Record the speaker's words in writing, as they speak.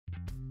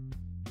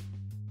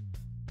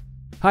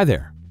Hi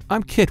there,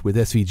 I'm Kit with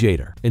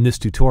SVGator. In this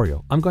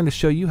tutorial, I'm going to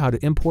show you how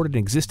to import an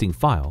existing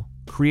file,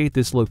 create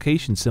this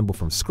location symbol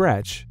from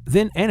scratch,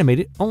 then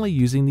animate it only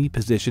using the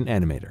position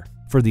animator.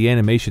 For the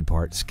animation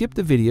part, skip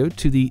the video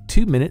to the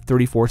 2-minute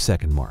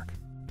 34-second mark.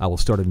 I will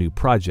start a new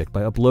project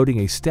by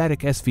uploading a static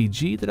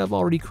SVG that I've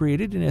already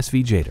created in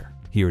SVGator.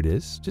 Here it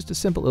is, just a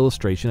simple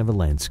illustration of a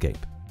landscape.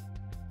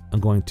 I'm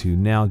going to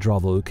now draw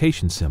the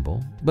location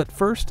symbol, but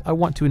first I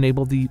want to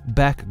enable the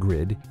back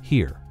grid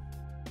here.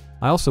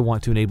 I also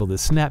want to enable the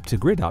snap to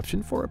grid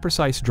option for a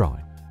precise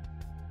drawing.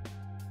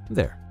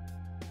 There.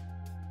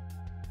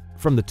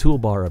 From the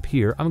toolbar up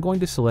here, I'm going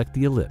to select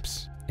the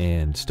ellipse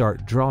and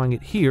start drawing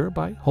it here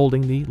by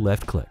holding the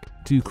left click.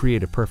 To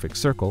create a perfect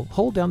circle,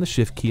 hold down the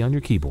Shift key on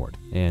your keyboard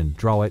and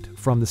draw it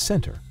from the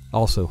center.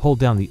 Also, hold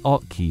down the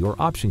Alt key or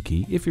Option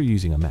key if you're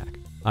using a Mac.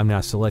 I'm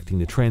now selecting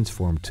the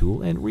Transform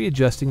tool and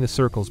readjusting the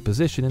circle's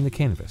position in the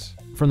canvas.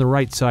 From the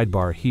right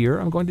sidebar here,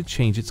 I'm going to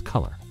change its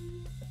color.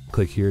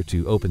 Click here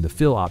to open the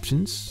fill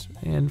options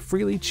and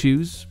freely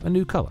choose a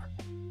new color.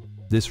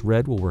 This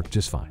red will work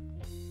just fine.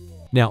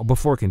 Now,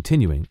 before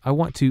continuing, I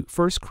want to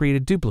first create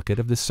a duplicate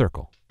of this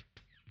circle.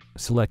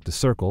 Select the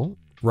circle,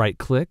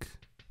 right-click,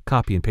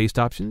 copy and paste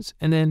options,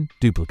 and then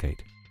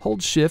duplicate.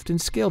 Hold Shift and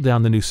scale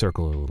down the new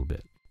circle a little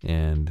bit.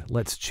 And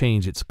let's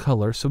change its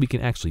color so we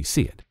can actually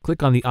see it.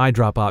 Click on the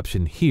eyedrop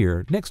option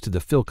here next to the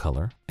fill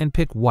color and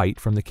pick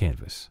white from the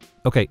canvas.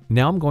 Okay,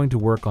 now I'm going to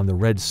work on the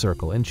red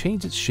circle and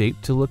change its shape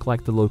to look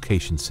like the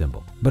location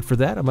symbol. But for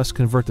that, I must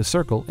convert the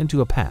circle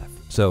into a path.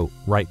 So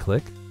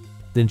right-click,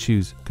 then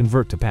choose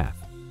Convert to Path.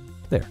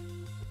 There.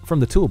 From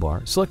the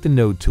toolbar, select the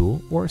Node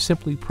tool or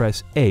simply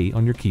press A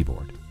on your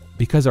keyboard.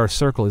 Because our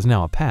circle is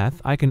now a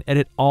path, I can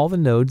edit all the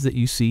nodes that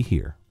you see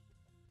here.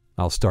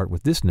 I'll start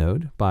with this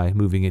node by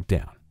moving it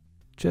down.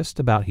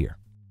 Just about here.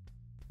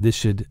 This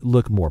should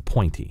look more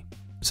pointy.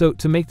 So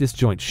to make this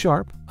joint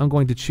sharp, I'm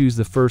going to choose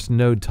the first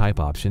node type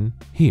option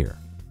here.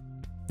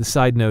 The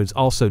side nodes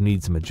also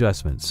need some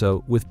adjustments,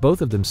 so with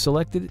both of them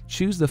selected,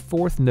 choose the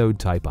fourth node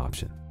type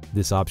option.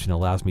 This option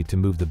allows me to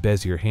move the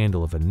Bezier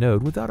handle of a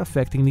node without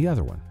affecting the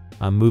other one.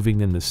 I'm moving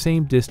them the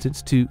same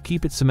distance to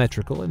keep it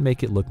symmetrical and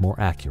make it look more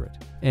accurate.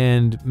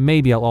 And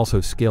maybe I'll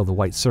also scale the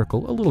white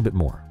circle a little bit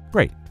more.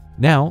 Great.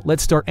 Now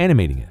let's start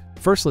animating it.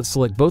 First, let's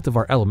select both of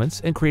our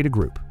elements and create a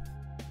group.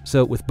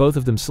 So with both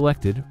of them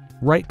selected,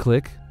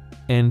 right-click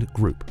and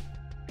group.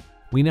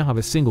 We now have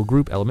a single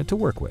group element to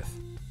work with.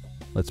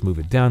 Let's move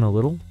it down a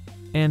little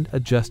and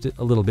adjust it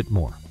a little bit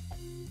more.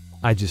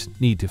 I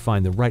just need to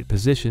find the right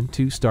position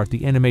to start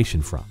the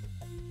animation from.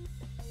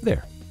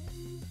 There.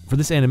 For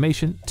this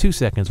animation, 2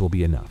 seconds will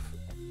be enough.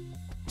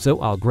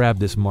 So I'll grab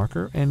this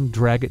marker and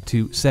drag it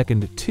to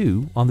second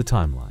 2 on the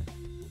timeline.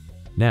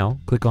 Now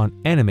click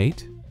on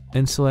Animate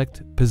and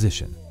select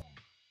Position.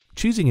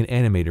 Choosing an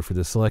animator for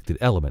the selected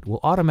element will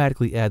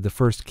automatically add the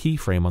first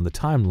keyframe on the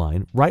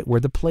timeline right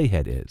where the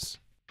playhead is.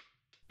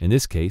 In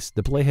this case,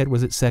 the playhead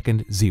was at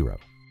second 0.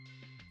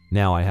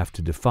 Now I have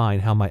to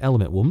define how my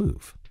element will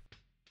move.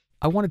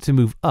 I want it to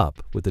move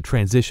up with a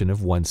transition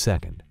of 1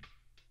 second.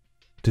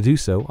 To do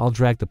so, I'll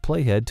drag the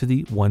playhead to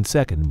the 1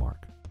 second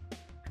mark.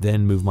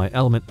 Then move my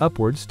element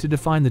upwards to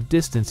define the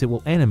distance it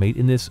will animate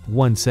in this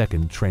 1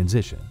 second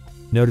transition.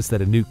 Notice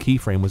that a new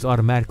keyframe was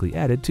automatically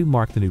added to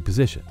mark the new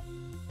position,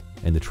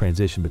 and the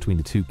transition between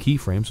the two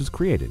keyframes was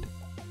created.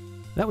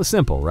 That was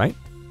simple, right?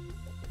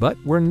 But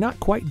we're not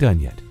quite done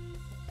yet.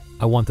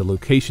 I want the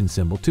location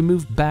symbol to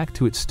move back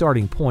to its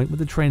starting point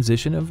with a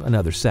transition of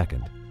another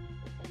second.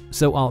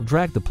 So I'll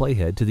drag the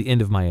playhead to the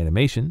end of my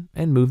animation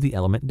and move the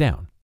element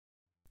down.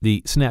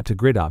 The Snap to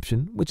Grid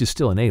option, which is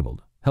still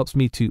enabled, helps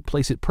me to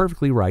place it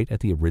perfectly right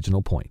at the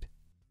original point.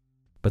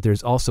 But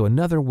there's also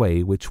another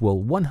way which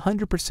will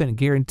 100%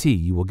 guarantee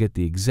you will get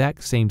the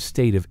exact same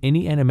state of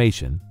any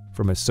animation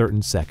from a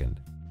certain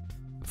second.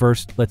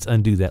 First, let's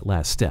undo that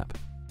last step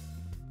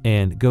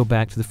and go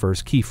back to the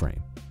first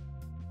keyframe.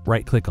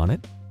 Right-click on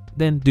it,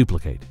 then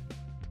duplicate.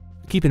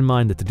 Keep in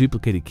mind that the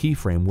duplicated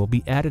keyframe will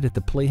be added at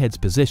the playhead's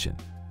position,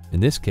 in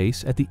this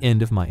case at the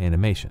end of my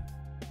animation.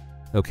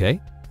 Okay,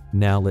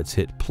 now let's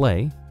hit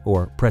play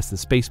or press the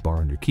spacebar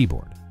on your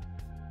keyboard.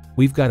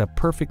 We've got a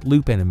perfect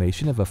loop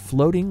animation of a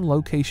floating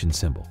location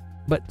symbol,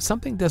 but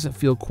something doesn't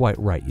feel quite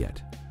right yet.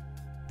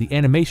 The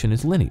animation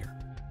is linear.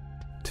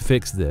 To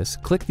fix this,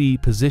 click the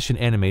Position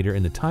Animator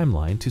in the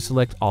timeline to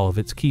select all of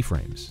its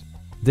keyframes.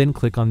 Then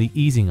click on the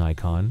easing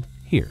icon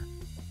here.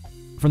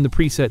 From the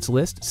presets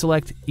list,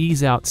 select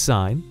Ease Out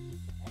Sign,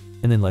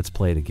 and then let's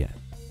play it again.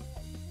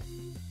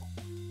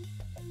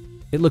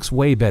 It looks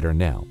way better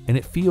now, and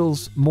it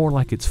feels more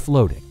like it's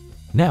floating.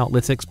 Now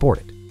let's export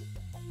it.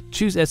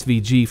 Choose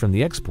SVG from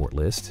the export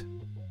list,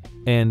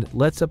 and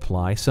let's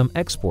apply some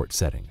export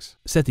settings.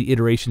 Set the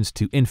iterations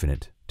to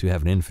infinite to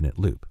have an infinite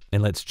loop,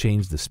 and let's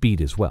change the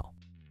speed as well.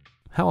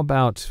 How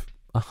about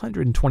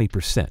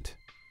 120%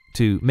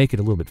 to make it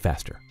a little bit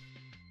faster?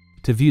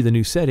 To view the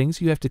new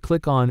settings, you have to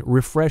click on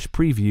Refresh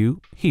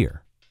Preview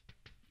here.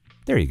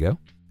 There you go.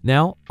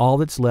 Now all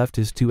that's left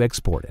is to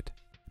export it.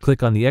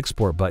 Click on the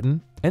Export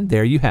button, and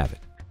there you have it.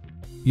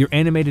 Your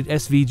animated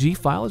SVG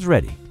file is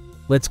ready.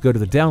 Let's go to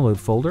the download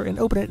folder and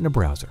open it in a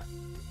browser.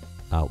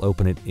 I'll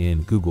open it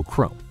in Google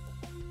Chrome.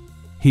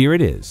 Here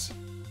it is.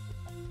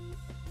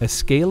 A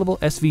scalable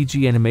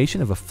SVG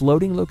animation of a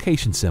floating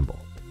location symbol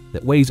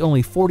that weighs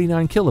only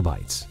 49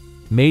 kilobytes,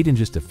 made in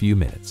just a few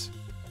minutes.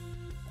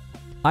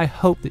 I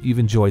hope that you've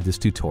enjoyed this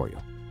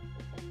tutorial.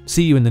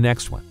 See you in the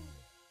next one.